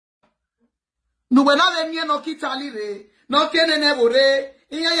No we na le no kitali re. No kene ne bore.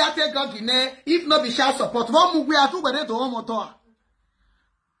 Inya ya te gogine. If no be child support. One mugwe atu we to one motor.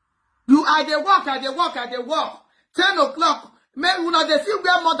 You are the work. 10 o'clock. Me una dey see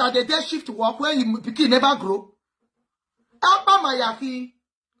where mother dey day shift work when you pikin never grow. Help my yaki.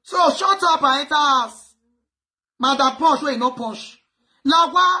 So shut up and enter house. Mother punch wey no punch.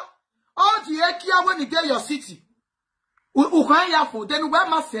 Lawa all the ekia when you dey your city. U kan ya for then where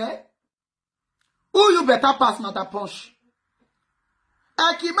ma say? Who you better pass mother punch?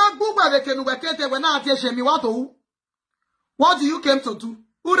 Ekima gbugba be kenu wekete we na ati shemi what do you came to do?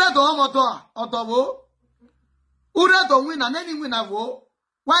 Ure do motor odowo. Ure do win and any winner wo.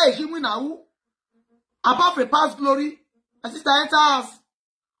 Why is he winner who? Apart from past glory, my sister enter house.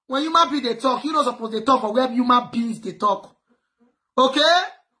 When human beings they talk, you don't suppose they talk, or where human beings they talk. Okay?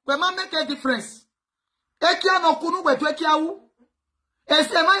 When man make a difference. Ekia no kunu we twekia wu.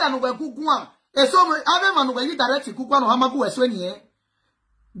 Ese ma ya no we gugwa. Eso ave ma no we direct gugwa no hamagu esweni eh.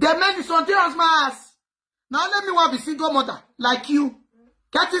 The men is on tears mass. Now let me want be single mother like you.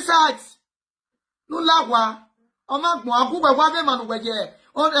 Get his sides. No lagwa. Omagbo agugwa wa ave ma no we je.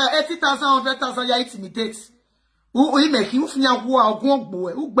 80,000 100,000 ya intimidate. Who make you finya wo ogun ogbo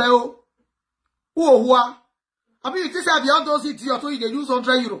e ugbe o. Who wa. Abi you think say be all those idiots who they use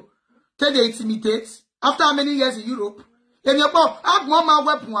 €100 take they intimidate after how many years in Europe? If you go agbon ma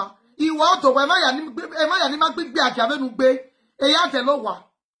weapon a iwo to we ma ya ni ma gbigbe ajave nu gbe e ya te lo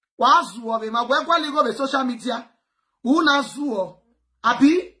wa zu o be ma we kwali go be social media who na zu o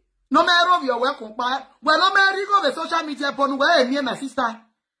abi no me ro your we kun pa we no me ri go be social media ponu we emi my sister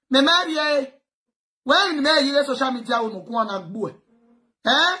me marry e we ni me yi social media unu kun na gbo e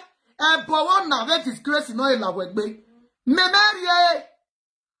bo won na that is crazy no e la we gbe me marry e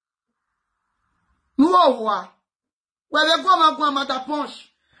no where they go mother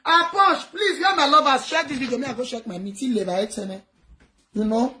punch. Punch, please, you're my lovers. Check this video. Me, I go check my meeting level. You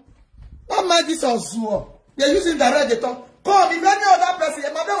know? What mind this or zoo? They're using the red talk. Come, if any other person, my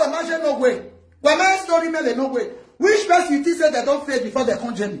brother will mention no way. When my story mail no way. Which person you think say they don't fail before they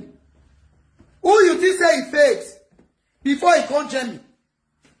conjure me? Who you think say it fails before he conjure me?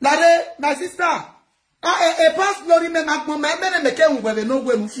 Lade, my sister. A past glory me no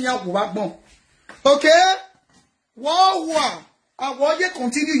way. Okay? Wow. I want you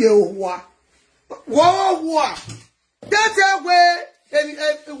continue your war. Wow. That's way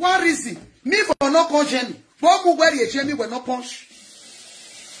one reason. Me for no conscience. What will wear a jammy when no punch?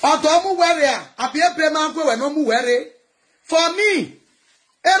 Or don't worry. I be a payment when no worry. For me,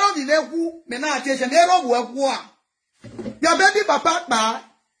 Ero di lewu, me na attention, Ero war. Your baby papa,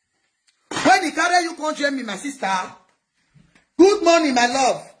 when he carry you conjure me, my sister. Good morning, my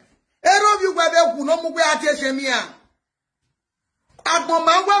love. Ero you webe no mu we attention me a. Agbon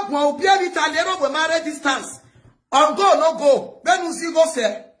ma we gbon obi any time Ero we marry distance. Or go no go. When you see go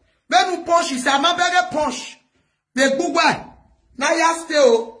say. When you punch is a mabere punch. The gbugwa. Na ya stay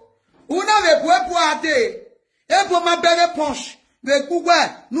o. Una we buebu ade. Ebo mabere punch. The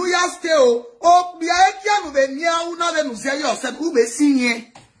gbugwa. Nu ya stay o. O bia ekia no be nia una we nu say yourself who be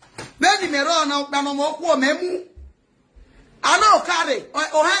sinye. Beni me ro na no mo ku o memu. I know carry.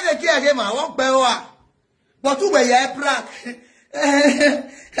 O ha de kia ma wo gbe o a. But who be ye prank?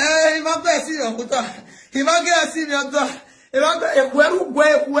 If I go see your photo. If I go see your daughter. If I go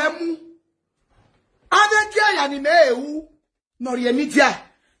ekwemu. Ade kia ya ni me ewu. No ye media.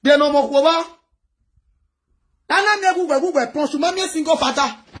 De no mo ko ba. Ana me gugwe ponsu ma me single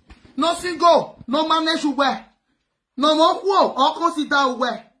father. No single, no manage we. No mo ku o consider we.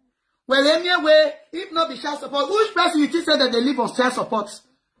 Well, anyway, if not be child support, which person you think say that they live on child support?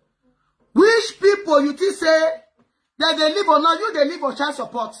 Which people you think say that they live on now? You they live on child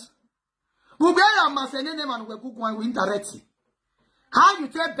support. We be a masene name and we go go indirectly. How you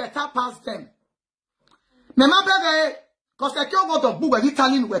take better past them? Me ma bebe, cause the kyo go to bu we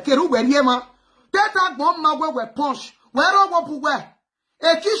Italian we keru we niema. Teta gbon ma we punch. We ro go bu we.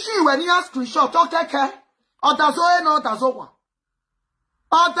 E kishi we ni a screenshot talk take. Odazo no odazo.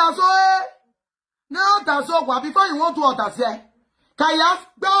 Otazoe, no otazo before you want to otaze. Kaya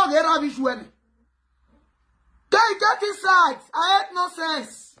go get rubbish when. They get inside. I had no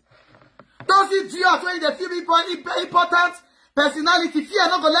sense. Those idiots when they feel important personality. Fear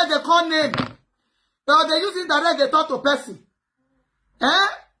not gonna let the call name. So they using direct they talk to person. We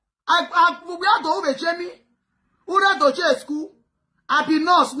are to over Jamie. Ura doje school. I be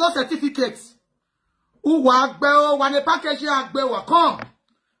nurse, no certificates. Who work bell when the package will come.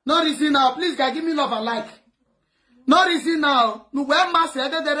 No reason now. Please, guys, give me love and like. No reason now. No where master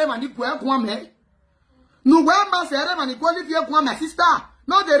de mani kwe kwa me. No where master de mani kwali fie kwa my sister.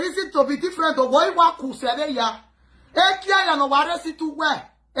 No, the reason to be different. Or why wa kusere ya? Ekia ya no waresi tu we.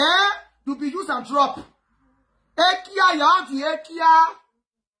 You be use and drop. Ekia ya anti ekia.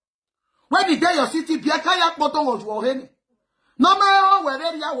 When the day your city biaka ya poto was wohene. No matter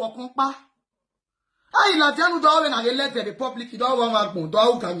where ya wakumpa. I la janu do when I elected the public do want do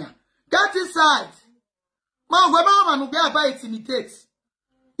ukanya. Get inside. Ma we ma nu be aba intimidate.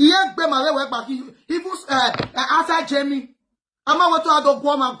 Iye gbe ma we back even after Jamie. Ama what to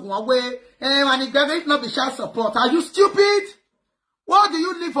adogwo ma gun away. And if not be child support. Are you stupid? What do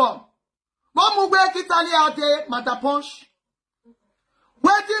you live on? What move Italy out there, Mataponch?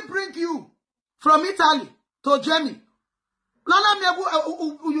 Where did bring you from Italy to Germany?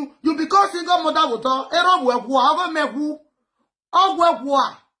 You become single mother with her. Ero wewa, me who? Oh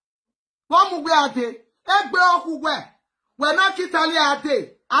wewa. What move out there? Egbe okuwe. We're not Italy out there.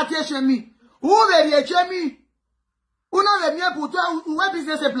 Ate shemi. Who very shemi? Una ve mie pour toi, ou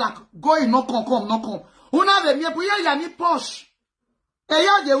business est black. Go in, no come. Una ve mie pour ya ni poche. E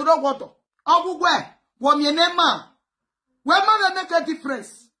ya de udo water. Ogugwe, wo mie nema. We man make a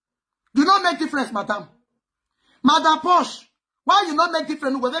difference. Do not make difference, madam. Madam Posh, why you not make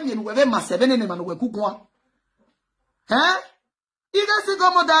difference? We ma seven in man we kukwa. Ige si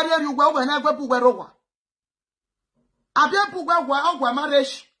go mo daria you go when I go pu werowa. Abia pu gwa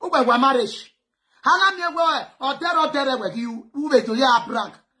marriage, ugwa marriage. Hana mi egwe otere we you ube to ya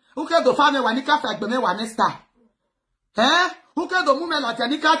brag. Uke do fame wa nika fa gbeme wa ne star. Uke do mume la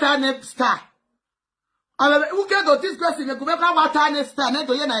nika ta ne star. Uke do this person me go be kwa ta ne star ne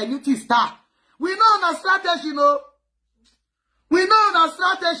do ye na a new star. We know na strategy no. We know na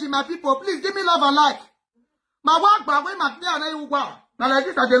strategy my people. Please give me love and like. My work ba we ma clear na you gwa. Na like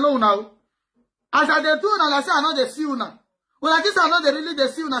this I dey know now. As I dey do na like say I no dey see you now. Well like this I no dey really dey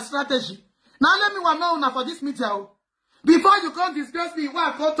see you na strategy. Now let me one know for this meeting. Before you come discuss me,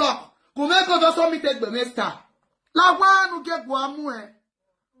 why go talk? Go make go just meet the master. La one who get guamu.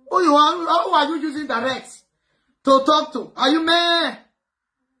 Who are you using direct to talk to? Are you man?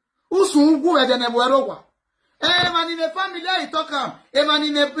 Who soon go at the Nebuerowa? Man in the family, I talk. Man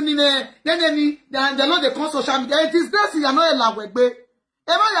in the the Lord the social media. It is this you are not allowed with be.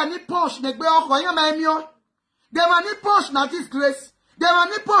 Ever you need push, make be off for your man. They man need push, not this grace. They man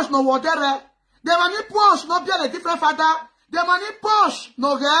need push, no water. They man need push, no be a different father. They man need push,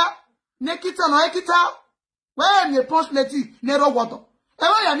 no hair. Nekita, no ekita. Where you push, leti, nero water.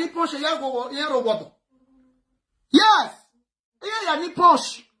 Ever you need push, yero water. Yes. Here you need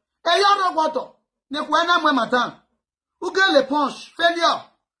push. Yero water. Nekwena mwe matan. Uge le punch. Failure.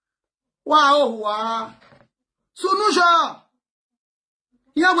 Wow. Sunuja.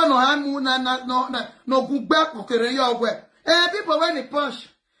 Ya we no hamu no gugbe kokere yo we. People when they punch.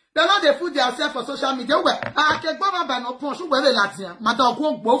 They not they put themselves for social media. We ke gbo ba no punch. We le latin. Mata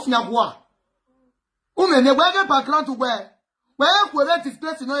okwo gbo fia gwo. Ume ne we background to where. Where we let this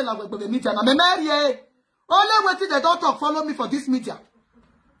place no la we media na me merie. Only waiting they don't talk follow me for this media.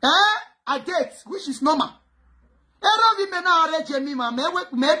 I date, which is normal. Ero vi me na ore jemi ma me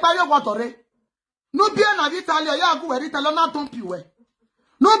pare wotore. No bia na Italy ya go we Italy na ton piwe.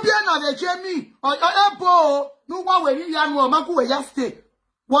 No bia na de jemi o ebo no wa we ya no ma go we ya stay.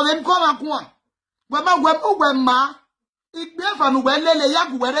 Wo me ko ma ko a. We ma igbe fa no we lele ya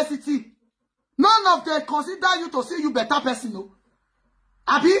go we city. None of them consider you to see you better person no.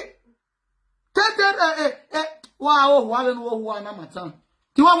 Abi wow, wa na matan.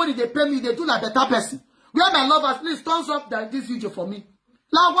 The one when they pay me, they do like better person. Where my lovers, please thumbs up this video for me.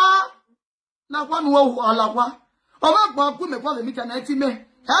 Lawa no lawa. Oba gbo ku me kwa me meet na me.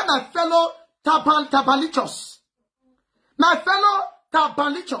 Hey my fellow tabalichos. My fellow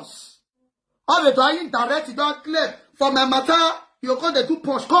tabalichos. All the time direct don't clear for my matter. You go the two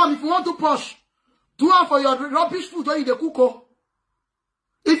push. Come if you want to push. Do it for your rubbish food or you the cook.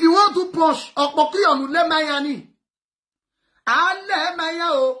 If you want to push, okpoki onu le mayani. Ale maya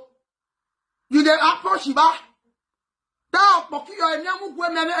o. You dey approach ba. Da okpoki yo enyamu gwe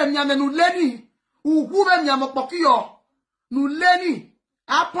enyame nu leni. Ugu enyame okpoki yo nu leni.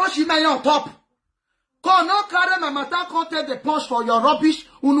 Approach maya on top. Ko no carry my matter content the punch for your rubbish.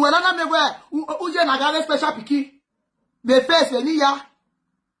 Unwela na mewe uje na gare special piki. The face eni ya.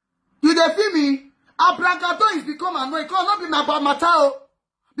 You dey feel me? Abracado is become annoying. Ko not be my matter.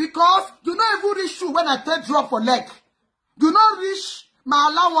 Because do not even reach you when I take drop for leg. Do not reach my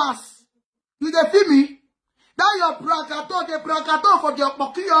allowance. You dey feel me? That your bragato, the bragato for the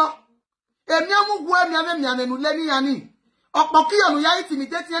okpokiyo. Emiamu gwe miane nu leni yani. Okpokiyo nu ya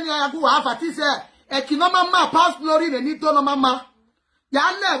intimidate yani ya gu have at say. Ekinoma ma pass glory ne ni to no mama.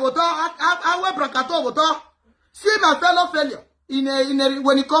 Ya le woto awe bragato woto. See my fellow failure.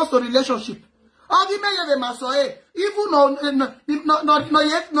 when it comes to relationship. Even no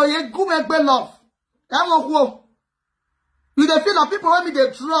ye good love. You they feel that people when me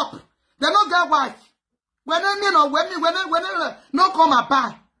they drop, they not get white. When no come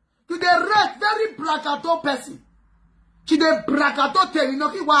apart. You they red very bragato person. She they bragato tell you no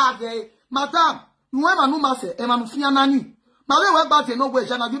ki wa madam, you ever no masse, e manu fia nani. Ma we work back no way,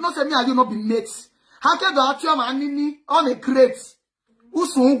 you know say me and you not be mates. How can the actual man nini on a crate?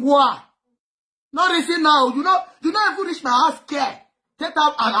 Usungwa. Not reason now, you know if reach my house care, take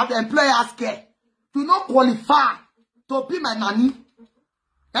out an employer's care. Do not qualify to be my nanny.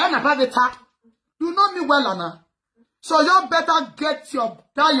 And about the tag. You know me well, Anna. So you better get your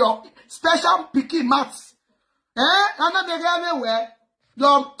special picky maths. Anna the game where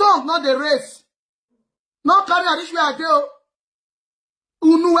your tongue not the race. No carry this way I do.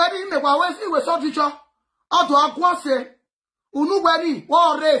 Unu weni me wa we we so teacher. Auto akwase. Unu weni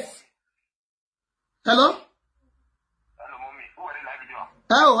wa race. Hello? Hello, mommy. Who are you like video?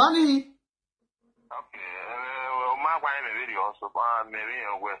 Oh, honey. Okay. My wife is video, so I'm marrying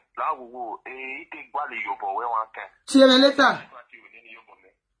away. Now, he take Bali Yobo where one can. See you later.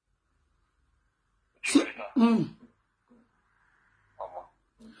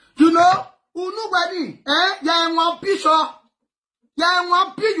 You know, unu weni, ya enwa pisho. Ya enwa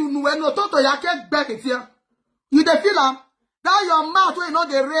pi you know no toto ya ke back it here. You the feel am? That your mouth will not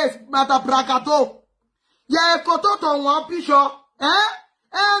the race, but a bragato. Ya kototo one pisho,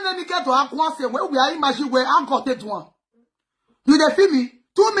 and then get to Aquase where we are imagine where I got it one. You the feel me?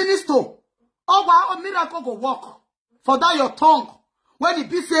 2 minutes to. Oh, wow, a miracle go walk. For that your tongue. When the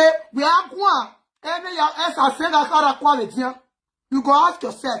be say, we are one, and your I said that other quality. You go ask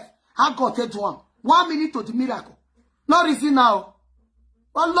yourself, I got it one. 1 minute to the miracle. No reason now.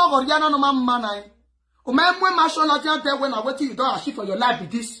 One love or yana no man. O man when my son when I wait till you don't achieve for your life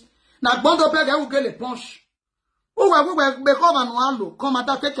with this. Now bondo beg I will get a punch. Oh, we will become an one come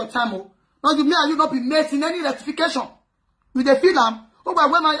and take your time. Now you may you not be made in any rectification. With the film, oh,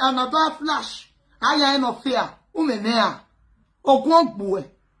 when I another flash, I am no fear. Umenea. Oh, won't boy.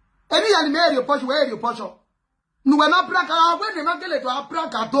 Any animal your push where you push. No, when I break when they not get it to a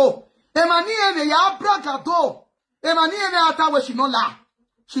bragato. Emani ya bragato. Emani atawe she no lie.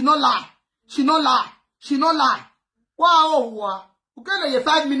 She no lie. She no lie. She no lie. Wow. Okay,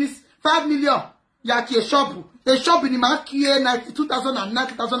 5 minutes, 5 million. Yaki a shop in the market 2009,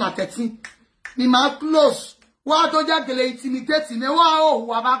 2013. Ni ma close. Wa to ja gele intimidate me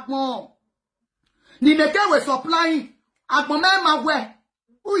wa back more. Ni meke we supplying. Agbon me ma we.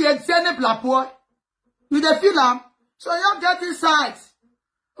 Who ye send black boy? You the feel am? So you get inside.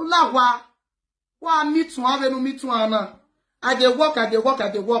 Ulawa. Wa meet one have no meet one na. I dey work.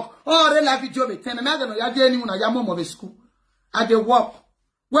 Oh, re la video me ten. Me ga no ya je ni una ya mo be school. I dey work.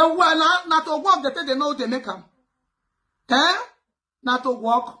 Well, not to work, they know they make them. Not to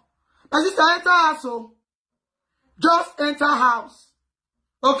work. But this enter house, so just enter house.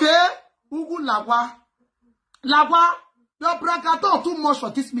 Okay? Ugu lagwa. Your bragato too much for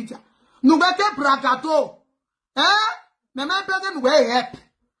this media. Nubeke bragato. Me man begen way help.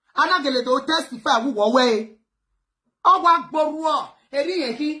 Ana gele do testify who way. Owa gboruo. Eri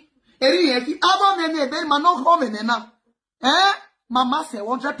yeki. Abo me be man no home na. Mama say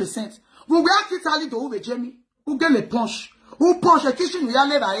 100%. We are Italy to over Jamie. Who get le punch? Who punch a kitchen we are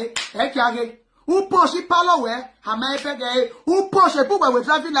never who punch it palo where? Who punch a book with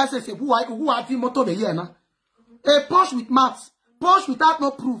driving license? Who are the motor the year? A punch with maths, punch without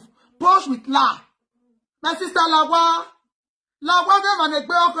no proof, punch with lie. My sister Lawa man a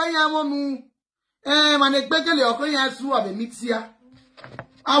bear man a beggar or going as through the mixia.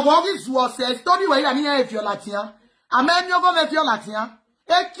 I walk it was a story where I mean if you're Latina. Amen, you go with your Latin.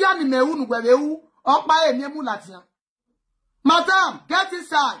 Ekia ni meunu wewe up by a nemu Latin. Madam, get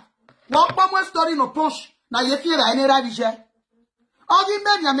inside. Walk one story no punch. Na ye feel any radisha. Ogi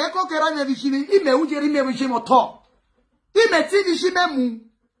men ya meko kera me vishimi. Ime ujeri me vishimo to. Ime ti vishime mu.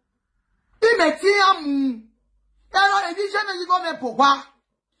 Ime ti amu. Ero edisha me jigo me po wa.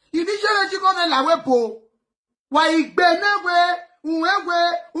 Edisha me jigo me lawe po. Wa igbe newe. Uwewe.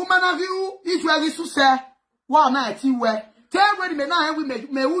 Umanaviu. Ishwe suse. Wow, na ti we. Tell when me na we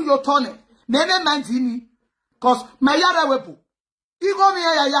me who your turn. Me mandini. Cause my yare wepo. Igo me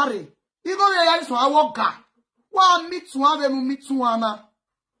ya yare. Igo me ya so awoga. Wa meet one we meet one.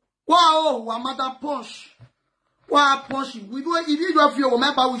 Wow, wa mother punch. Wa punch. We do if you do feel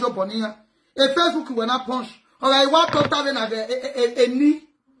remember we your bonia. A Facebook we na punch. Or I want to tell na a knee.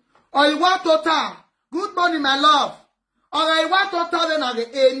 Or I want to tell. Good morning my love. Or I want to tell na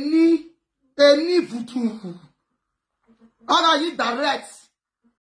a knee. Eni vutu. Other you direct.